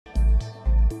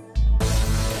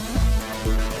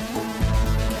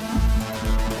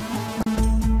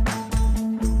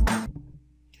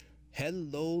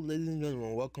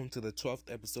welcome to the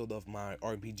 12th episode of my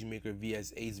RPG Maker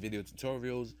vs Ace video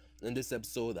tutorials. In this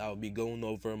episode, I'll be going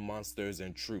over monsters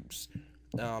and troops.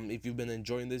 If you've been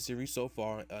enjoying this series so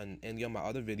far and any of my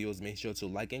other videos, make sure to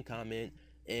like and comment.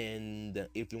 And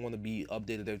if you want to be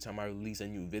updated every time I release a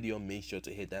new video, make sure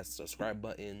to hit that subscribe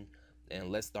button.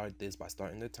 And let's start this by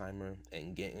starting the timer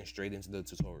and getting straight into the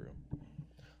tutorial.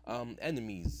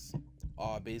 Enemies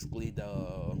are basically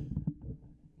the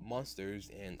monsters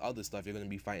and other stuff you're going to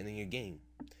be fighting in your game.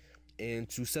 And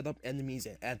to set up enemies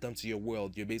and add them to your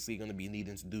world, you're basically going to be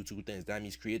needing to do two things. That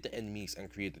means create the enemies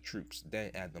and create the troops,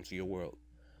 then add them to your world.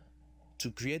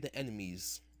 To create the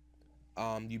enemies,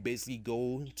 you basically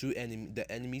go to the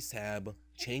enemies tab,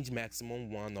 change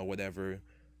maximum 1 or whatever,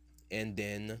 and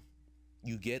then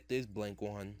you get this blank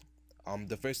one.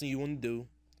 The first thing you want to do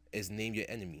is name your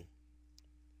enemy.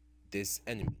 This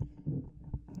enemy.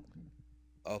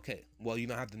 Okay, well, you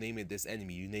don't have to name it this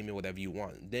enemy. You name it whatever you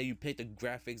want. Then you pick the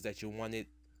graphics that you want it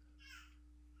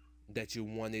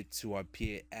to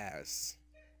appear as.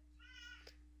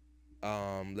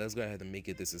 Let's go ahead and make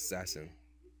it this assassin.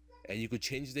 And you could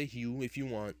change the hue if you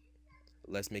want.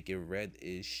 Let's make it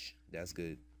reddish. That's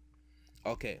good.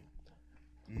 Okay,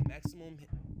 maximum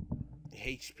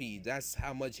HP. That's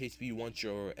how much HP you want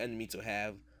your enemy to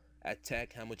have.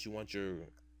 Attack, how much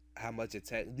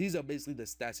attack. These are basically the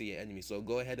stats of your enemy, so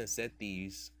go ahead and set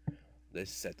these. Let's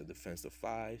set the defense to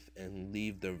 5 and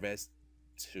leave the rest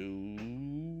to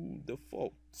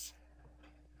default.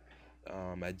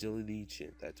 Agility,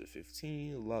 set that to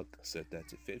 15. Luck, set that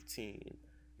to 15.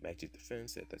 Magic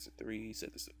defense, set that to 3.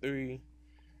 Set this to 3.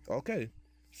 Okay,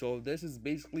 so this is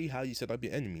basically how you set up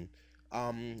your enemy.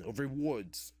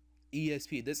 Rewards,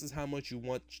 ESP. This is how much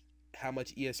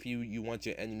ESP you want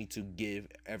your enemy to give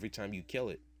every time you kill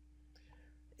it.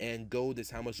 And gold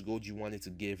is how much gold you want it to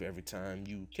give every time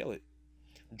you kill it.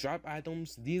 Drop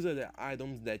items. These are the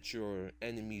items that your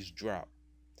enemies drop.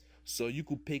 So you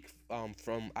could pick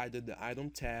from either the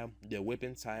item tab, the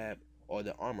weapon tab, or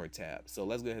the armor tab. So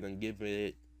let's go ahead and give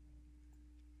it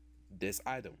this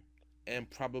item. And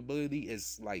probability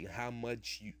is like how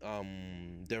much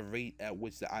the rate at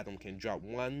which the item can drop.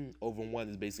 1/1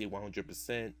 is basically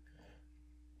 100%.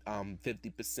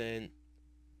 50%.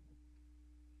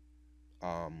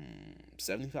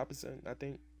 75%, I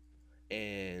think,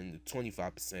 and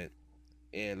 25%.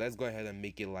 And let's go ahead and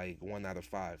make it like 1 out of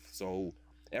 5. So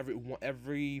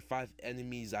every 5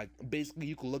 enemies basically,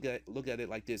 you can look at it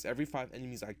like this. Every 5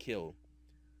 enemies I kill,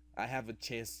 I have a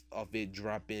chance of it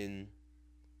dropping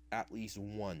at least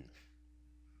 1.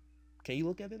 Can you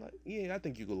look at it like, yeah, I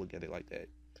think you could look at it like that.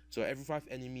 So every 5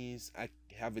 enemies, I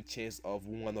have a chance of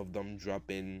 1 of them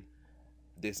dropping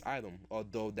this item,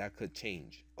 although that could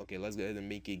change. Okay, let's go ahead and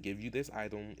make it give you this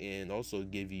item and also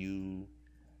give you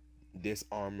this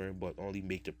armor, but only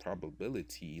make the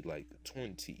probability like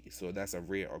 20, so that's a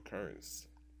rare occurrence.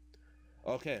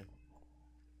 Okay,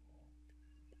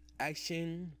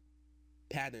 action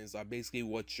patterns are basically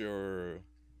what your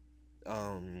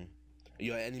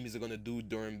enemies are gonna do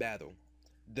during battle.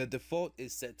 The default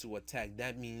is set to attack.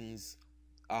 That means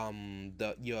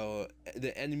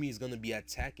the enemy is gonna be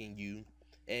attacking you,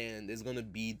 and it's gonna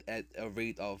be at a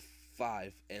rate of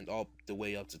 5 and up the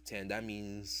way up to 10. That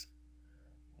means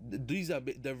these are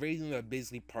the ratings are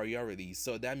basically priorities.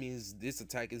 So that means this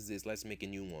attack is this. Let's make a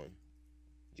new one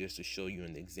just to show you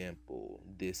an example.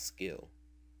 This skill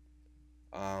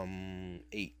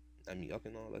 8. I mean, okay,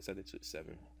 no, let's set it to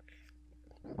 7.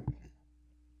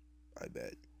 I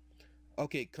bet.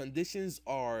 Okay, conditions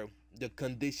are the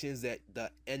conditions that the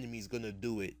enemy is gonna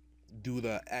do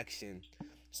the action.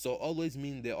 So always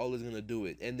mean they're always gonna do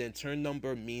it. And then turn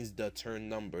number means the turn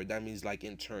number. That means like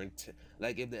in turn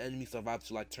like if the enemy survives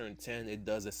to like turn 10, it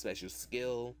does a special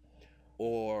skill.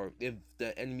 Or if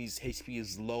the enemy's HP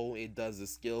is low, it does a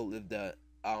skill. If the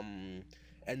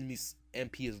enemy's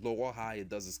MP is low or high, it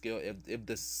does a skill. If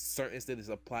the certain state is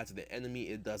applied to the enemy,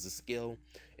 it does a skill.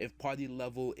 If party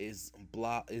level is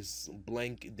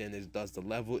blank, then it does the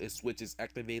level. If switch is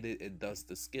activated, it does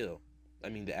the skill. I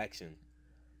mean the action.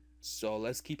 So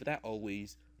let's keep it at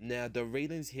always. Now the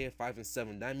ratings here 5 and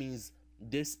 7. That means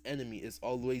this enemy is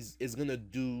gonna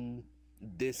do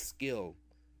this skill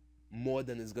more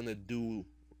than it's gonna do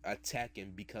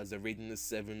attacking, because the rating is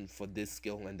 7 for this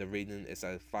skill and the rating is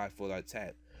at 5 for the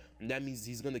attack. And that means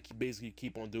he's gonna basically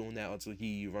keep on doing that until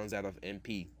he runs out of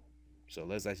MP. So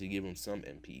let's actually give him some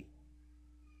MP.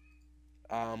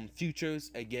 Futures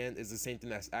again is the same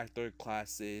thing as actor,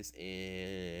 classes,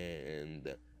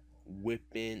 and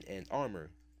weapon and armor.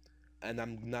 And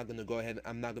I'm not gonna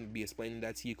be explaining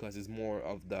that to you because it's more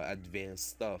of the advanced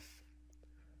stuff.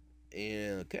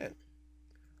 And okay,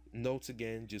 Notes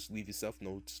again, just leave yourself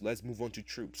notes. Let's move on to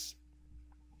troops.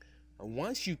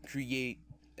 Once you create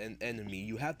an enemy,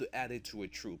 you have to add it to a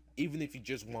troop. Even if you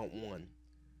just want one,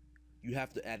 you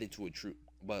have to add it to a troop.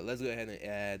 But let's go ahead and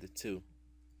add two,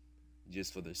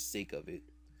 just for the sake of it.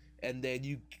 And then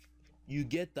you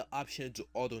get the option to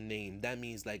auto name. That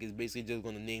means like it's basically just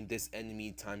gonna name this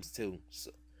enemy times two.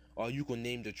 So, or you can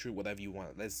name the troop whatever you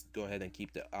want. Let's go ahead and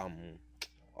keep the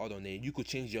auto name. You could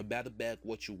change your battle back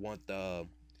what you want the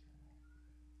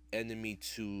enemy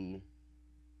to.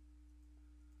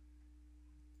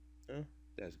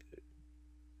 That's good.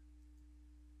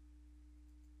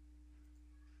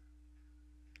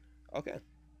 Okay.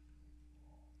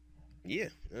 Yeah,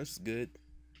 that's good.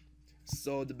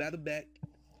 So the battle back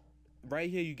right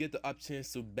here, you get the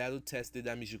options to battle test it.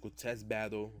 That means you could test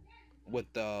battle with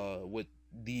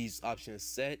these options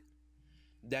set.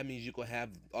 That means you could have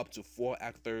up to 4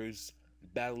 actors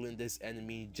battling this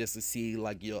enemy just to see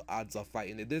like your odds of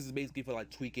fighting it. This is basically for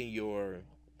like tweaking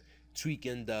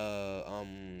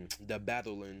the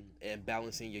battling and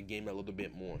balancing your game a little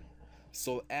bit more.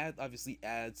 So add obviously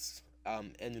adds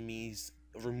enemies,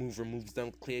 removes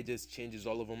them, clear just changes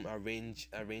all of them,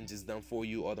 arranges them for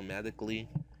you automatically.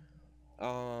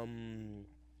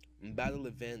 Battle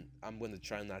event, I'm gonna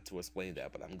try not to explain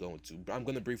that, but I'm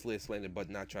gonna briefly explain it but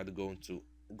not try to go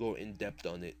in depth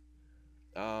on it.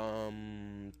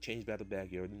 Change battle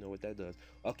back, you already know what that does.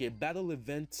 Okay, battle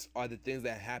events are the things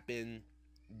that happen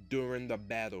during the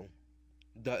battle.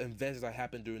 The events that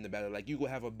happen during the battle, like you go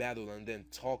have a battle and then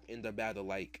talk in the battle,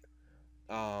 like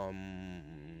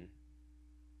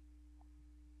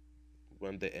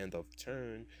when the end of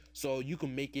turn. So you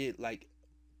can make it like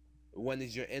when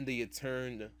it's your end of your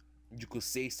turn, you could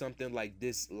say something like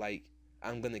this, like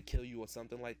I'm gonna kill you or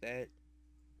something like that.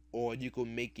 Or you could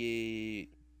make it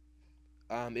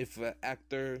if an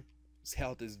actor's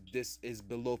health is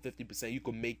below 50%, you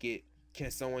could make it, can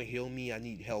someone heal me, I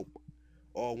need help.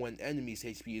 Or when enemies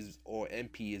HP is or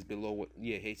MP is below what,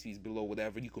 yeah, HP is below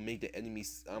whatever, you can make the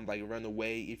enemies like run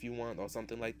away if you want or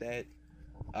something like that.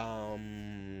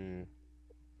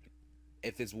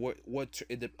 If it's what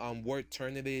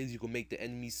turn it is, you can make the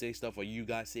enemies say stuff or you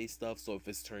guys say stuff. So if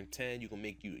it's turn 10, you can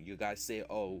make you guys say,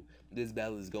 oh, this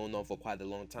battle is going on for quite a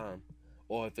long time.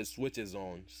 Or if it switches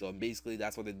on. So basically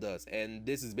that's what it does. And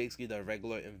this is basically the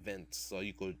regular event. So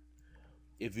you could,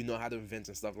 if you know how to invent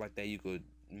and stuff like that, you could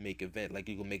make event, like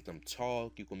you can make them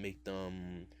talk, you can make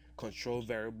them control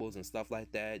variables and stuff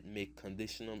like that, make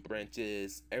conditional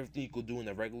branches, everything you could do in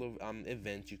a regular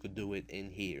event, you could do it in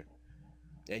here.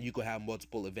 And you could have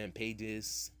multiple event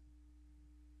pages.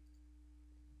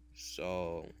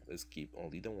 So let's keep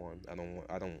only the one. I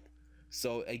don't.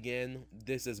 So again,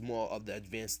 this is more of the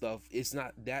advanced stuff. It's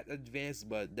not that advanced,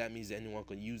 but that means anyone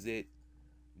can use it.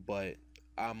 But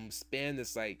span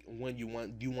is like when you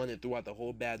want it throughout the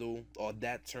whole battle or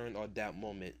that turn or that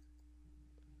moment.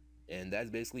 And that's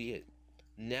basically it.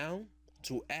 Now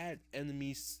to add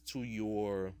enemies to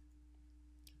your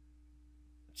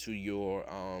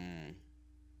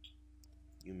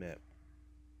map.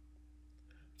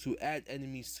 To add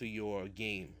enemies to your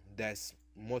game, that's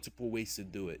multiple ways to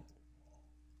do it.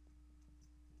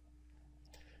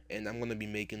 And I'm gonna be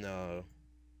making a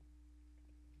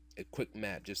quick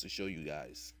map just to show you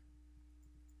guys.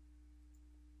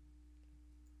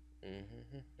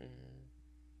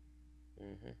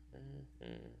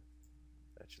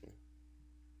 Actually,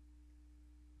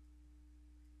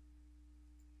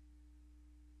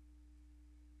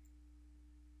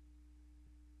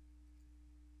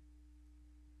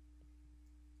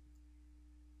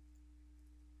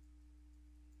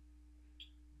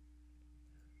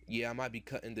 yeah, I might be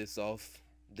cutting this off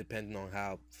depending on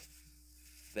how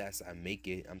fast I make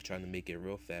it. I'm trying to make it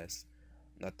real fast.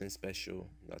 Nothing special,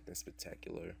 nothing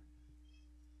spectacular.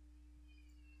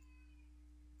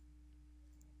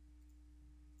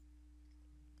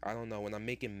 I don't know, when I'm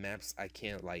making maps, I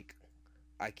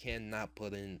cannot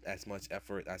put in as much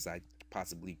effort as I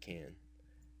possibly can.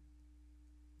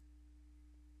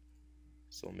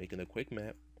 So making a quick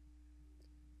map,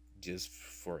 just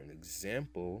for an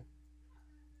example,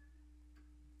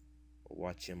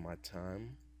 watching my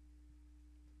time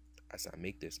as I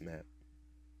make this map.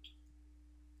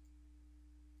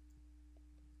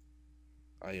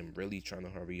 I am really trying to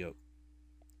hurry up.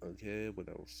 Okay, what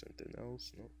else? Something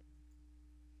else? No.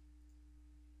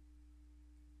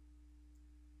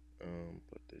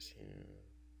 Put this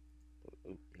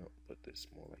here. Put this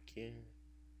more like here.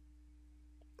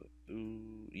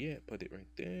 Yeah, put it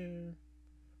right there.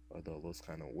 Although it looks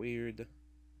kind of weird.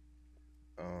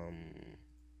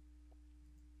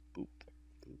 Boop,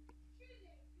 boop,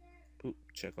 Oop,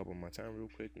 check up on my time real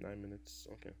quick. 9 minutes.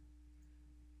 Okay.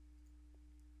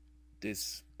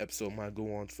 This episode might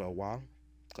go on for a while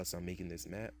because I'm making this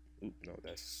map. Oop, no,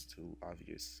 that's too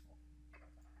obvious.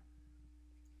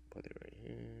 Put it right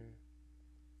here.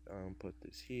 Put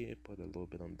this here. Put a little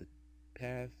bit on the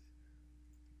path.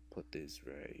 Put this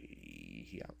right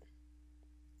here.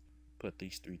 Put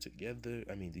these three together.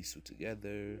 I mean, these two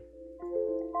together.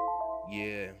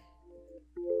 Yeah.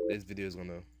 This video is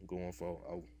gonna go on for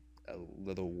a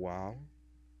little while.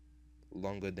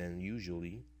 Longer than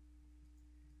usually.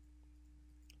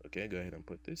 Okay, go ahead and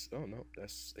put this. Oh no,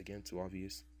 that's again too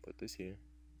obvious. Put this here.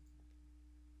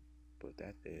 Put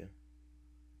that there.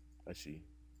 Actually,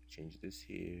 change this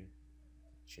here.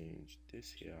 Change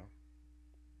this here.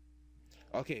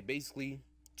 Okay, basically,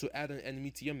 to add an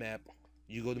enemy to your map,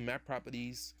 you go to map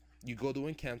properties, you go to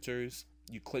encounters,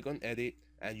 you click on edit,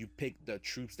 and you pick the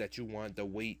troops that you want, the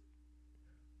weight.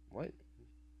 What?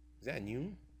 Is that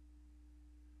new?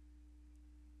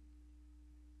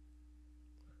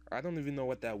 I don't even know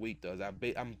what that weight does.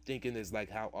 I'm thinking it's like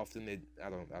how often it. I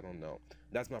don't know.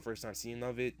 That's my first time seeing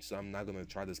of it, so I'm not gonna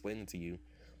try to explain it to you.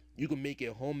 You can make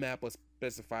a whole map of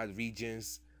specified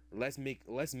regions. Let's make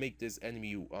this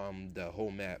enemy the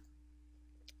whole map.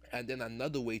 And then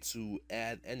another way to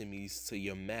add enemies to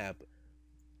your map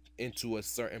into a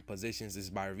certain positions is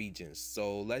by regions.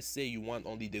 So let's say you want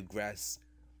only the grass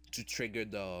to trigger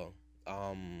the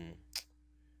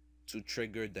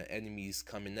enemies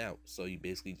coming out. So you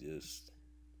basically just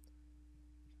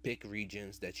pick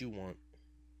regions that you want.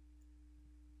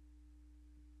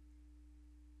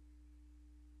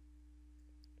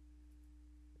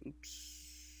 Oops.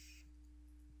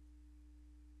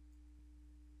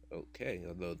 Okay,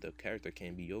 although the character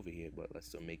can't be over here, but let's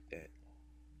still make that.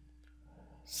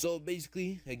 So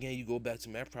basically, again, you go back to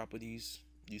map properties,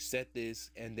 you set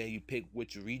this, and then you pick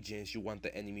which regions you want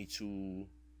the enemy to.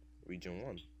 Region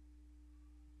 1.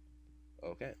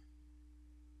 Okay.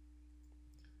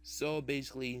 So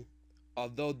basically,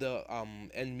 although the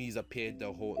enemies appear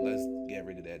the whole, let's get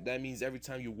rid of that. That means every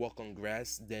time you walk on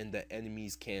grass, then the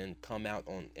enemies can come out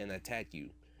on and attack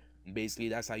you. Basically,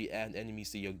 that's how you add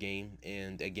enemies to your game.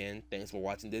 And again, thanks for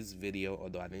watching this video,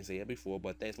 although I didn't say it before,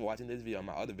 but thanks for watching this video on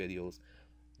my other videos.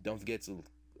 Don't forget to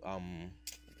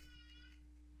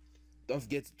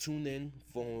tune in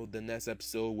for the next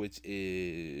episode, which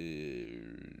is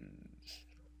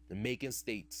the making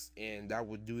states, and I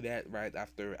would do that right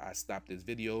after I stop this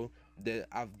video. This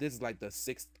is like the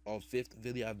 6th or 5th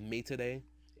video I've made today,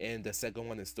 and the second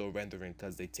one is still rendering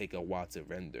because they take a while to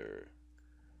render.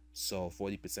 So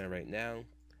 40% right now,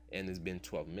 and it's been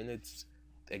 12 minutes.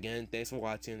 Again, thanks for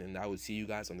watching, and I will see you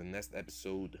guys on the next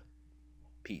episode.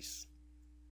 Peace.